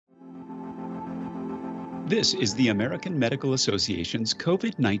This is the American Medical Association's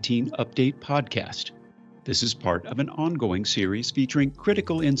COVID-19 Update podcast. This is part of an ongoing series featuring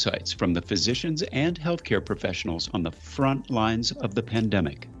critical insights from the physicians and healthcare professionals on the front lines of the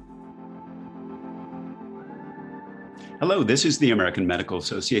pandemic. Hello, this is the American Medical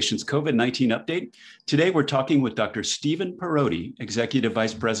Association's COVID-19 update. Today, we're talking with Dr. Stephen Parodi, Executive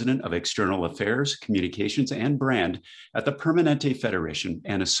Vice President of External Affairs, Communications, and Brand at the Permanente Federation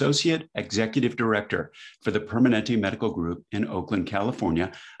and Associate Executive Director for the Permanente Medical Group in Oakland,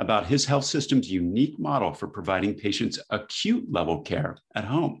 California, about his health system's unique model for providing patients acute level care at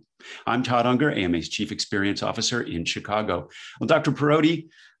home. I'm Todd Unger, AMA's Chief Experience Officer in Chicago. Well, Dr. Parodi,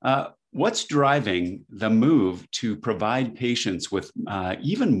 what's driving the move to provide patients with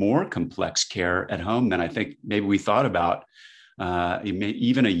even more complex care at home than I think maybe we thought about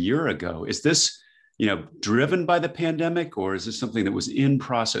even a year ago? Is this, driven by the pandemic, or is this something that was in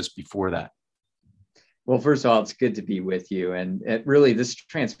process before that? Well, first of all, it's good to be with you. And really, this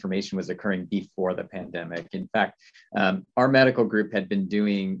transformation was occurring before the pandemic. In fact, our medical group had been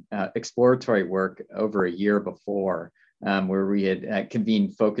doing exploratory work over a year before, where we had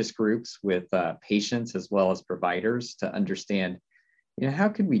convened focus groups with patients as well as providers to understand, how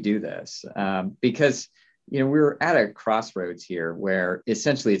can we do this? Because, we're at a crossroads here where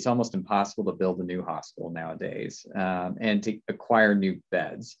essentially it's almost impossible to build a new hospital nowadays and to acquire new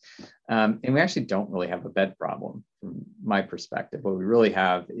beds. And we actually don't really have a bed problem from my perspective. What we really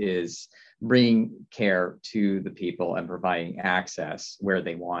have is bringing care to the people and providing access where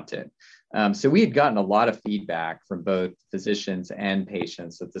they want it. So we had gotten a lot of feedback from both physicians and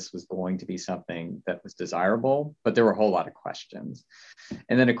patients that this was going to be something that was desirable, but there were a whole lot of questions.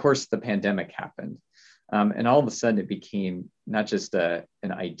 And then, of course, the pandemic happened. And all of a sudden, it became not just an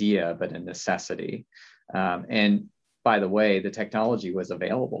idea, but a necessity. And by the way, the technology was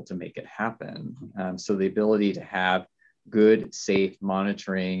available to make it happen. So the ability to have good, safe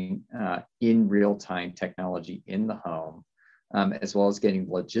monitoring in real-time technology in the home, as well as getting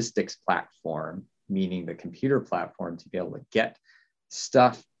the logistics platform, meaning the computer platform, to be able to get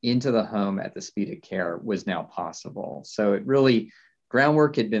stuff into the home at the speed of care was now possible. So it really,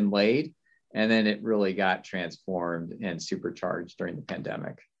 groundwork had been laid, and then it really got transformed and supercharged during the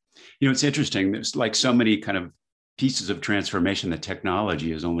pandemic. It's interesting. There's like so many kind of pieces of transformation. The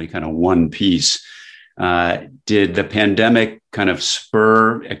technology is only kind of one piece. Did the pandemic kind of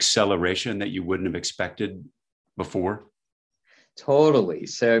spur acceleration that you wouldn't have expected before? Totally.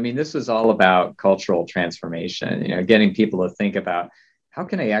 So, this was all about cultural transformation, getting people to think about how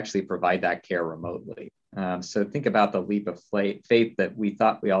can I actually provide that care remotely? So think about the leap of faith that we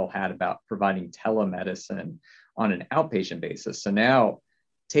thought we all had about providing telemedicine on an outpatient basis. So now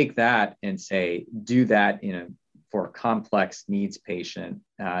take that and say, do that for a complex needs patient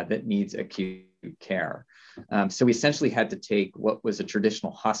that needs acute care. So we essentially had to take what was a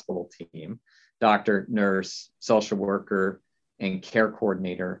traditional hospital team, doctor, nurse, social worker, and care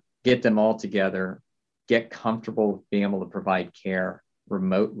coordinator, get them all together, get comfortable with being able to provide care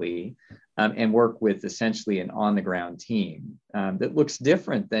remotely, and work with essentially an on-the-ground team that looks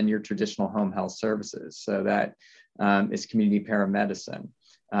different than your traditional home health services. So that is community paramedicine,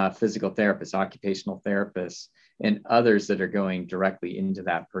 physical therapists, occupational therapists, and others that are going directly into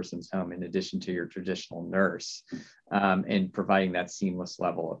that person's home in addition to your traditional nurse, and providing that seamless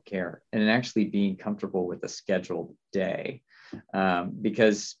level of care and actually being comfortable with a scheduled day.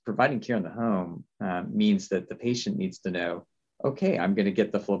 Because providing care in the home means that the patient needs to know, okay, I'm going to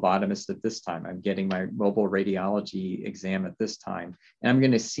get the phlebotomist at this time. I'm getting my mobile radiology exam at this time. And I'm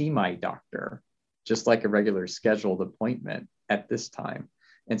going to see my doctor, just like a regular scheduled appointment at this time.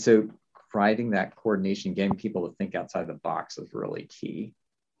 And so providing that coordination, getting people to think outside the box is really key.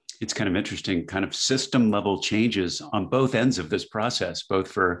 It's kind of interesting, kind of system level changes on both ends of this process, both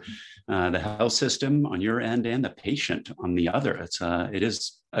for the health system on your end and the patient on the other. It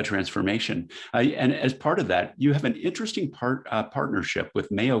is a transformation. And as part of that, you have an interesting partnership with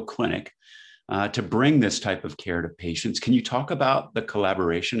Mayo Clinic to bring this type of care to patients. Can you talk about the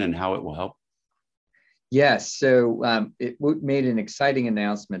collaboration and how it will help? Yes. So it made an exciting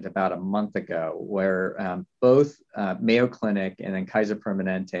announcement about a month ago where both Mayo Clinic and then Kaiser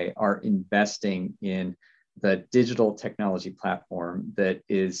Permanente are investing in the digital technology platform that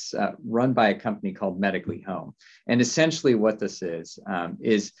is run by a company called Medically Home. And essentially what this is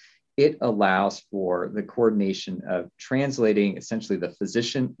it allows for the coordination of translating essentially the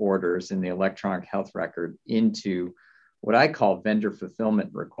physician orders in the electronic health record into what I call vendor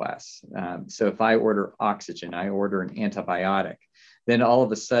fulfillment requests. So if I order oxygen, I order an antibiotic, then all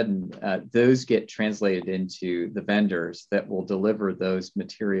of a sudden those get translated into the vendors that will deliver those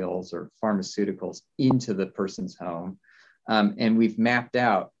materials or pharmaceuticals into the person's home. And we've mapped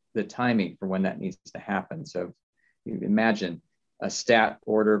out the timing for when that needs to happen. So you imagine a stat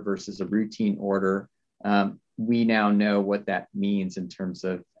order versus a routine order. We now know what that means in terms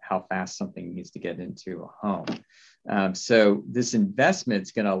of how fast something needs to get into a home. So this investment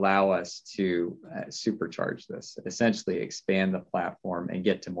is going to allow us to supercharge this, essentially expand the platform and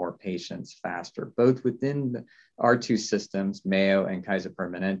get to more patients faster, both within our two systems, Mayo and Kaiser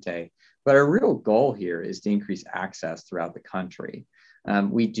Permanente. But our real goal here is to increase access throughout the country.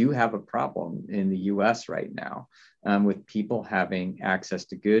 We do have a problem in the US right now with people having access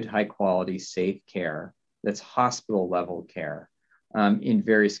to good, high quality, safe care that's hospital level care in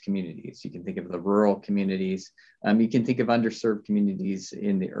various communities. You can think of the rural communities. You can think of underserved communities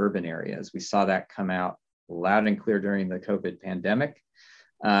in the urban areas. We saw that come out loud and clear during the COVID pandemic.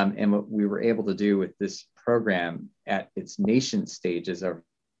 And what we were able to do with this program at its nascent stages of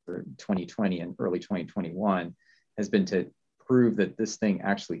 2020 and early 2021 has been to prove that this thing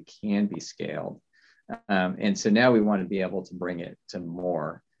actually can be scaled. And so now we want to be able to bring it to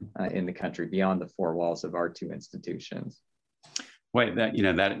more in the country beyond the four walls of our two institutions. Well,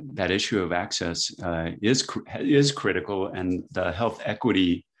 that issue of access is critical, and the health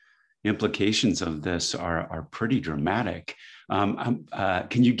equity implications of this are pretty dramatic.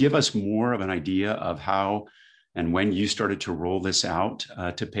 Can you give us more of an idea of how and when you started to roll this out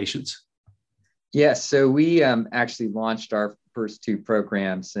to patients? Yes, so we actually launched our first two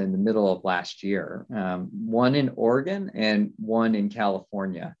programs in the middle of last year, one in Oregon and one in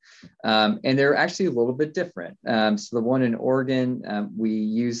California. And they're actually a little bit different. So the one in Oregon, we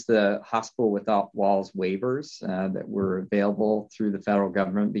use the Hospital Without Walls waivers that were available through the federal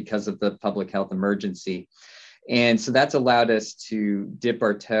government because of the public health emergency. And so that's allowed us to dip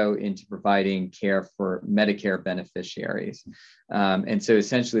our toe into providing care for Medicare beneficiaries. And so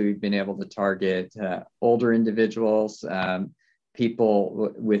essentially, we've been able to target older individuals,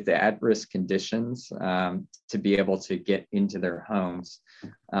 people with at-risk conditions to be able to get into their homes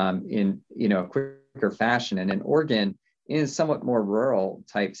in a quicker fashion. And in Oregon, in a somewhat more rural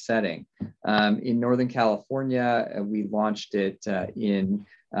type setting. In Northern California, we launched it in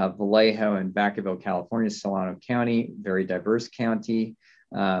Vallejo and Vacaville, California, Solano County, very diverse county,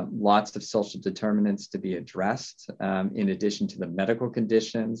 lots of social determinants to be addressed, in addition to the medical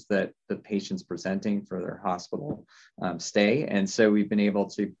conditions that the patient's presenting for their hospital stay. And so we've been able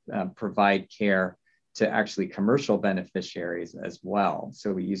to provide care to actually commercial beneficiaries as well.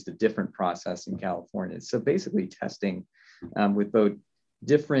 So we used a different process in California. So basically testing with both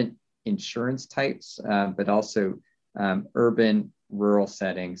different insurance types, but also urban, rural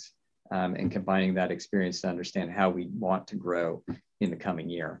settings, and combining that experience to understand how we want to grow in the coming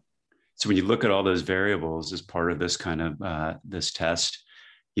year. So when you look at all those variables as part of this kind of this test,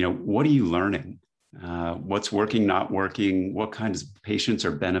 what are you learning? What's working, not working? What kinds of patients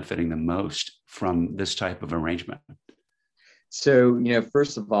are benefiting the most from this type of arrangement? So,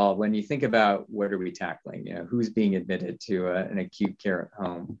 first of all, when you think about what are we tackling, who's being admitted to an acute care at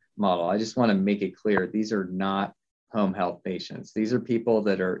home model, I just want to make it clear, these are not home health patients. These are people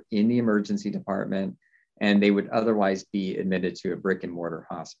that are in the emergency department and they would otherwise be admitted to a brick and mortar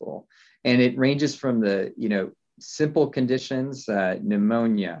hospital. And it ranges from the, simple conditions,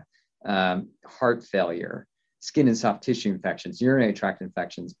 pneumonia, heart failure, skin and soft tissue infections, urinary tract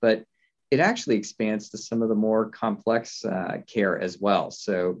infections, but it actually expands to some of the more complex care as well.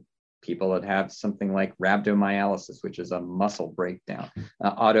 So people that have something like rhabdomyolysis, which is a muscle breakdown,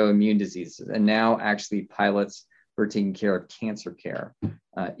 autoimmune diseases, and now actually pilots for taking care of cancer care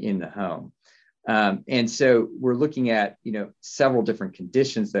in the home. And so we're looking at, several different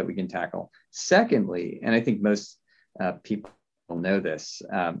conditions that we can tackle. Secondly, and I think most people know this,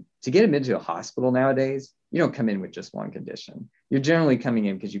 to get them into a hospital nowadays, you don't come in with just one condition. You're generally coming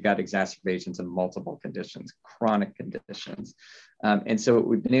in because you've got exacerbations of multiple conditions, chronic conditions. And so what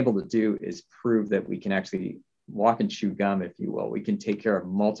we've been able to do is prove that we can actually walk and chew gum, if you will. We can take care of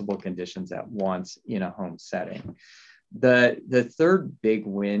multiple conditions at once in a home setting. The third big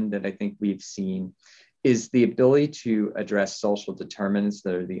win that I think we've seen is the ability to address social determinants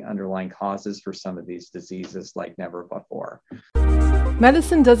that are the underlying causes for some of these diseases like never before.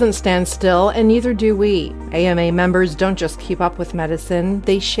 Medicine doesn't stand still, and neither do we. AMA members don't just keep up with medicine,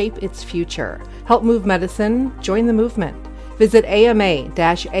 they shape its future. Help move medicine, join the movement. Visit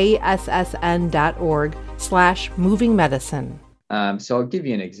ama-assn.org/movingmedicine. So I'll give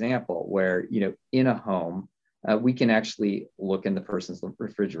you an example where, in a home, we can actually look in the person's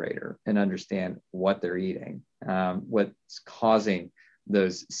refrigerator and understand what they're eating. what's causing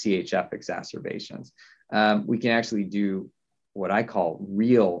those CHF exacerbations. We can actually do what I call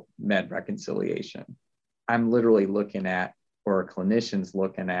real med reconciliation. I'm literally looking at, or a clinician's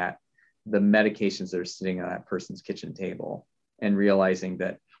looking at, the medications that are sitting on that person's kitchen table and realizing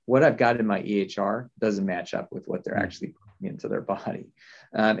that what I've got in my EHR doesn't match up with what they're actually putting into their body.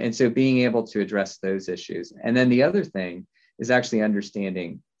 And so being able to address those issues. And then the other thing is actually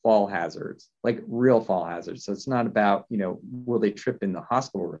understanding fall hazards, like real fall hazards. So it's not about, will they trip in the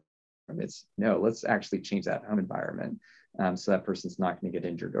hospital room? It's no, let's actually change that home environment so that person's not going to get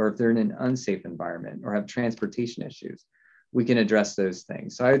injured. Or if they're in an unsafe environment or have transportation issues, we can address those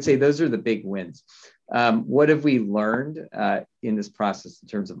things. So I would say those are the big wins. What have we learned in this process in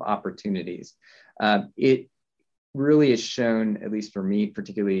terms of opportunities? It really is shown, at least for me,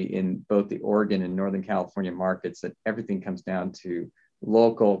 particularly in both the Oregon and Northern California markets, that everything comes down to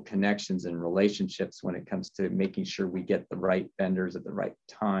local connections and relationships when it comes to making sure we get the right vendors at the right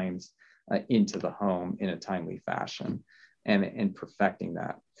times into the home in a timely fashion and perfecting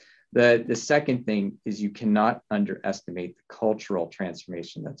that. The second thing is you cannot underestimate the cultural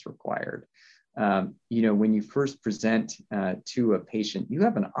transformation that's required. When you first present to a patient, you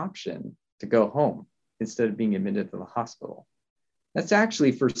have an option to go home instead of being admitted to the hospital. That's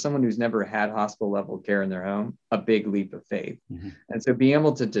actually, for someone who's never had hospital level care in their home, a big leap of faith. Mm-hmm. And so being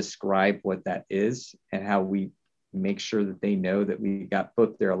able to describe what that is and how we make sure that they know that we got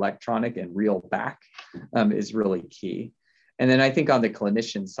both their electronic and real back is really key. And then I think on the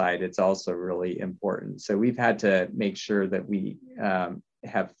clinician side, it's also really important. So we've had to make sure that we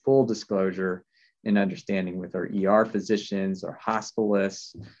have full disclosure and understanding with our ER physicians or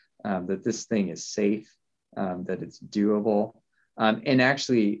hospitalists that this thing is safe, that it's doable, and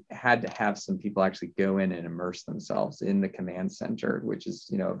actually had to have some people actually go in and immerse themselves in the command center, which is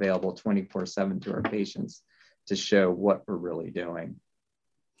available 24/7 to our patients to show what we're really doing.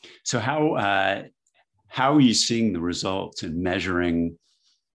 So how are you seeing the results and measuring,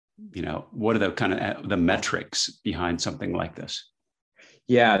 what are the kind of the metrics behind something like this?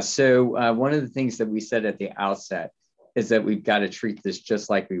 Yeah, so one of the things that we said at the outset is that we've got to treat this just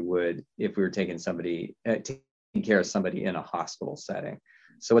like we would if we were taking care of somebody in a hospital setting.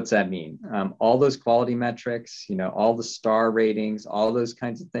 So what's that mean? All those quality metrics, all the star ratings, all those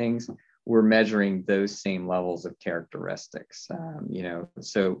kinds of things, we're measuring those same levels of characteristics.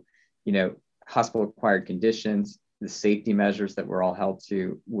 Hospital-acquired conditions, the safety measures that we're all held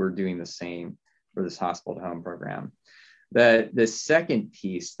to, we're doing the same for this hospital-to-home program. The second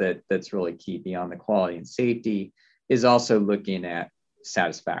piece that's really key beyond the quality and safety is also looking at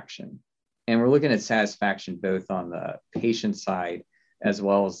satisfaction. And we're looking at satisfaction both on the patient side as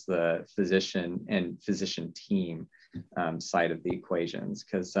well as the physician and physician team side of the equations.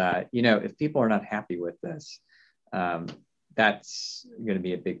 Because, if people are not happy with this, that's going to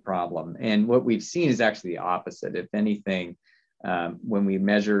be a big problem. And what we've seen is actually the opposite. If anything, when we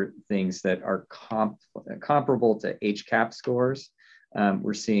measure things that are comparable to HCAHPS scores,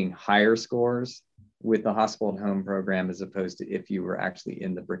 we're seeing higher scores with the hospital-at-home program as opposed to if you were actually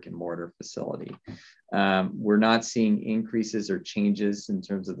in the brick and mortar facility. We're not seeing increases or changes in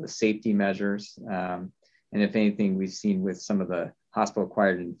terms of the safety measures. And if anything, we've seen with some of the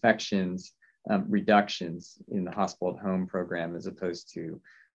hospital-acquired infections, reductions in the hospital-at-home program as opposed to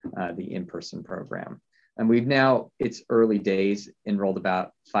the in-person program. And we've now, it's early days, enrolled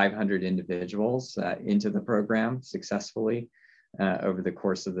about 500 individuals into the program successfully over the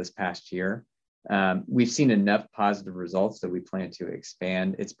course of this past year. We've seen enough positive results that we plan to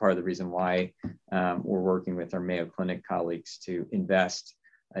expand. It's part of the reason why we're working with our Mayo Clinic colleagues to invest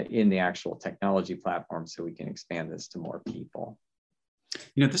in the actual technology platform so we can expand this to more people.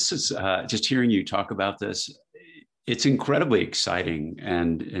 This is just hearing you talk about this, it's incredibly exciting.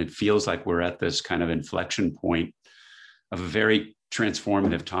 And it feels like we're at this kind of inflection point of a very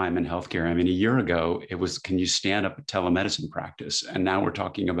transformative time in healthcare. I mean, a year ago, it was, can you stand up a telemedicine practice? And now we're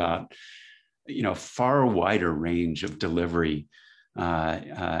talking about, far wider range of delivery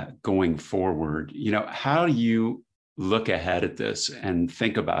going forward. How do you look ahead at this and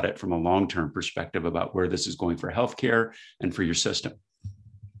think about it from a long-term perspective about where this is going for healthcare and for your system?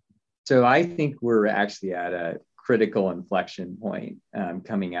 So I think we're actually at a critical inflection point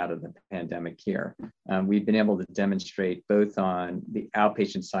coming out of the pandemic here. We've been able to demonstrate both on the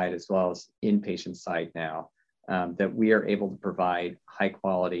outpatient side as well as inpatient side now that we are able to provide high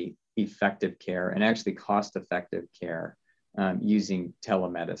quality, effective care and actually cost-effective care using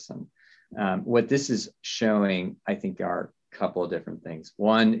telemedicine. What this is showing, I think, are a couple of different things.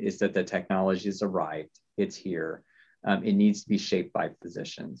 One is that the technology has arrived, it's here. It needs to be shaped by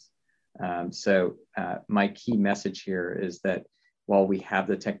physicians. So my key message here is that while we have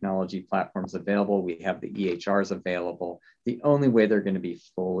the technology platforms available, we have the EHRs available, the only way they're going to be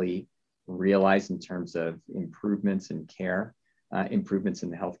fully realized in terms of improvements in care, improvements in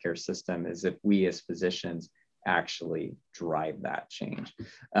the healthcare system, is if we as physicians actually drive that change.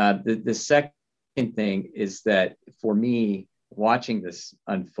 The second thing is that for me, watching this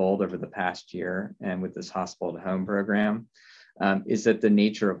unfold over the past year and with this hospital to home program, is that the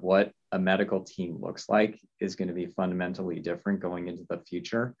nature of what a medical team looks like is going to be fundamentally different going into the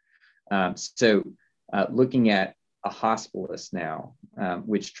future. So looking at a hospitalist now,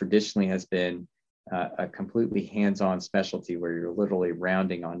 which traditionally has been a completely hands-on specialty where you're literally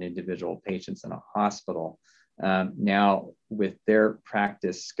rounding on individual patients in a hospital, now with their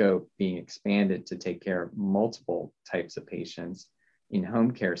practice scope being expanded to take care of multiple types of patients in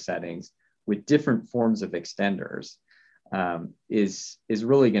home care settings with different forms of extenders, is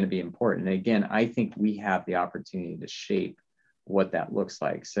really going to be important. And again, I think we have the opportunity to shape what that looks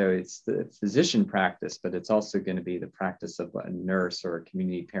like. So it's the physician practice, but it's also going to be the practice of a nurse or a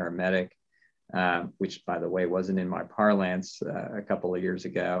community paramedic, which, by the way, wasn't in my parlance a couple of years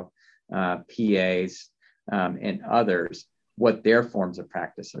ago, PAs, and others, what their forms of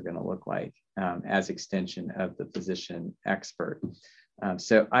practice are going to look like as extension of the physician expert.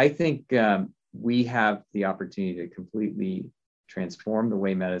 So I think we have the opportunity to completely transform the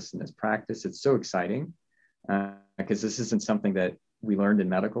way medicine is practiced. It's so exciting because this isn't something that we learned in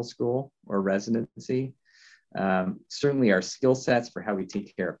medical school or residency. Certainly our skill sets for how we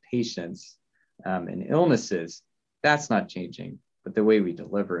take care of patients and illnesses, that's not changing, but the way we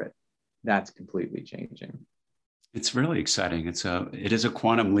deliver it, that's completely changing. It's really exciting. It is a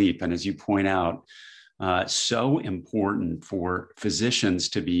quantum leap. And as you point out, so important for physicians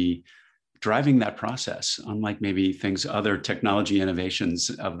to be driving that process, unlike maybe other technology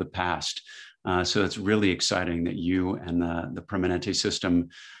innovations of the past. So it's really exciting that you and the Prominente system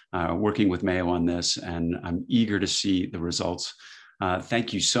working with Mayo on this, and I'm eager to see the results.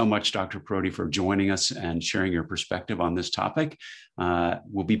 Thank you so much, Dr. Parodi, for joining us and sharing your perspective on this topic.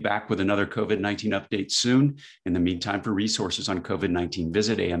 We'll be back with another COVID-19 update soon. In the meantime, for resources on COVID-19,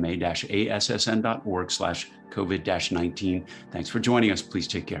 visit ama-assn.org/COVID-19. Thanks for joining us. Please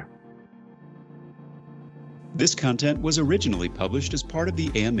take care. This content was originally published as part of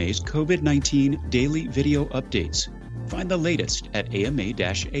the AMA's COVID-19 daily video updates. Find the latest at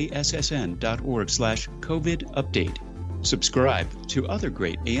ama-assn.org/COVID-update. Subscribe to other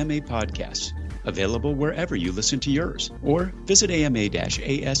great AMA podcasts, available wherever you listen to yours, or visit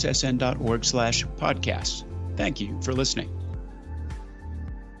ama-assn.org/podcasts. Thank you for listening.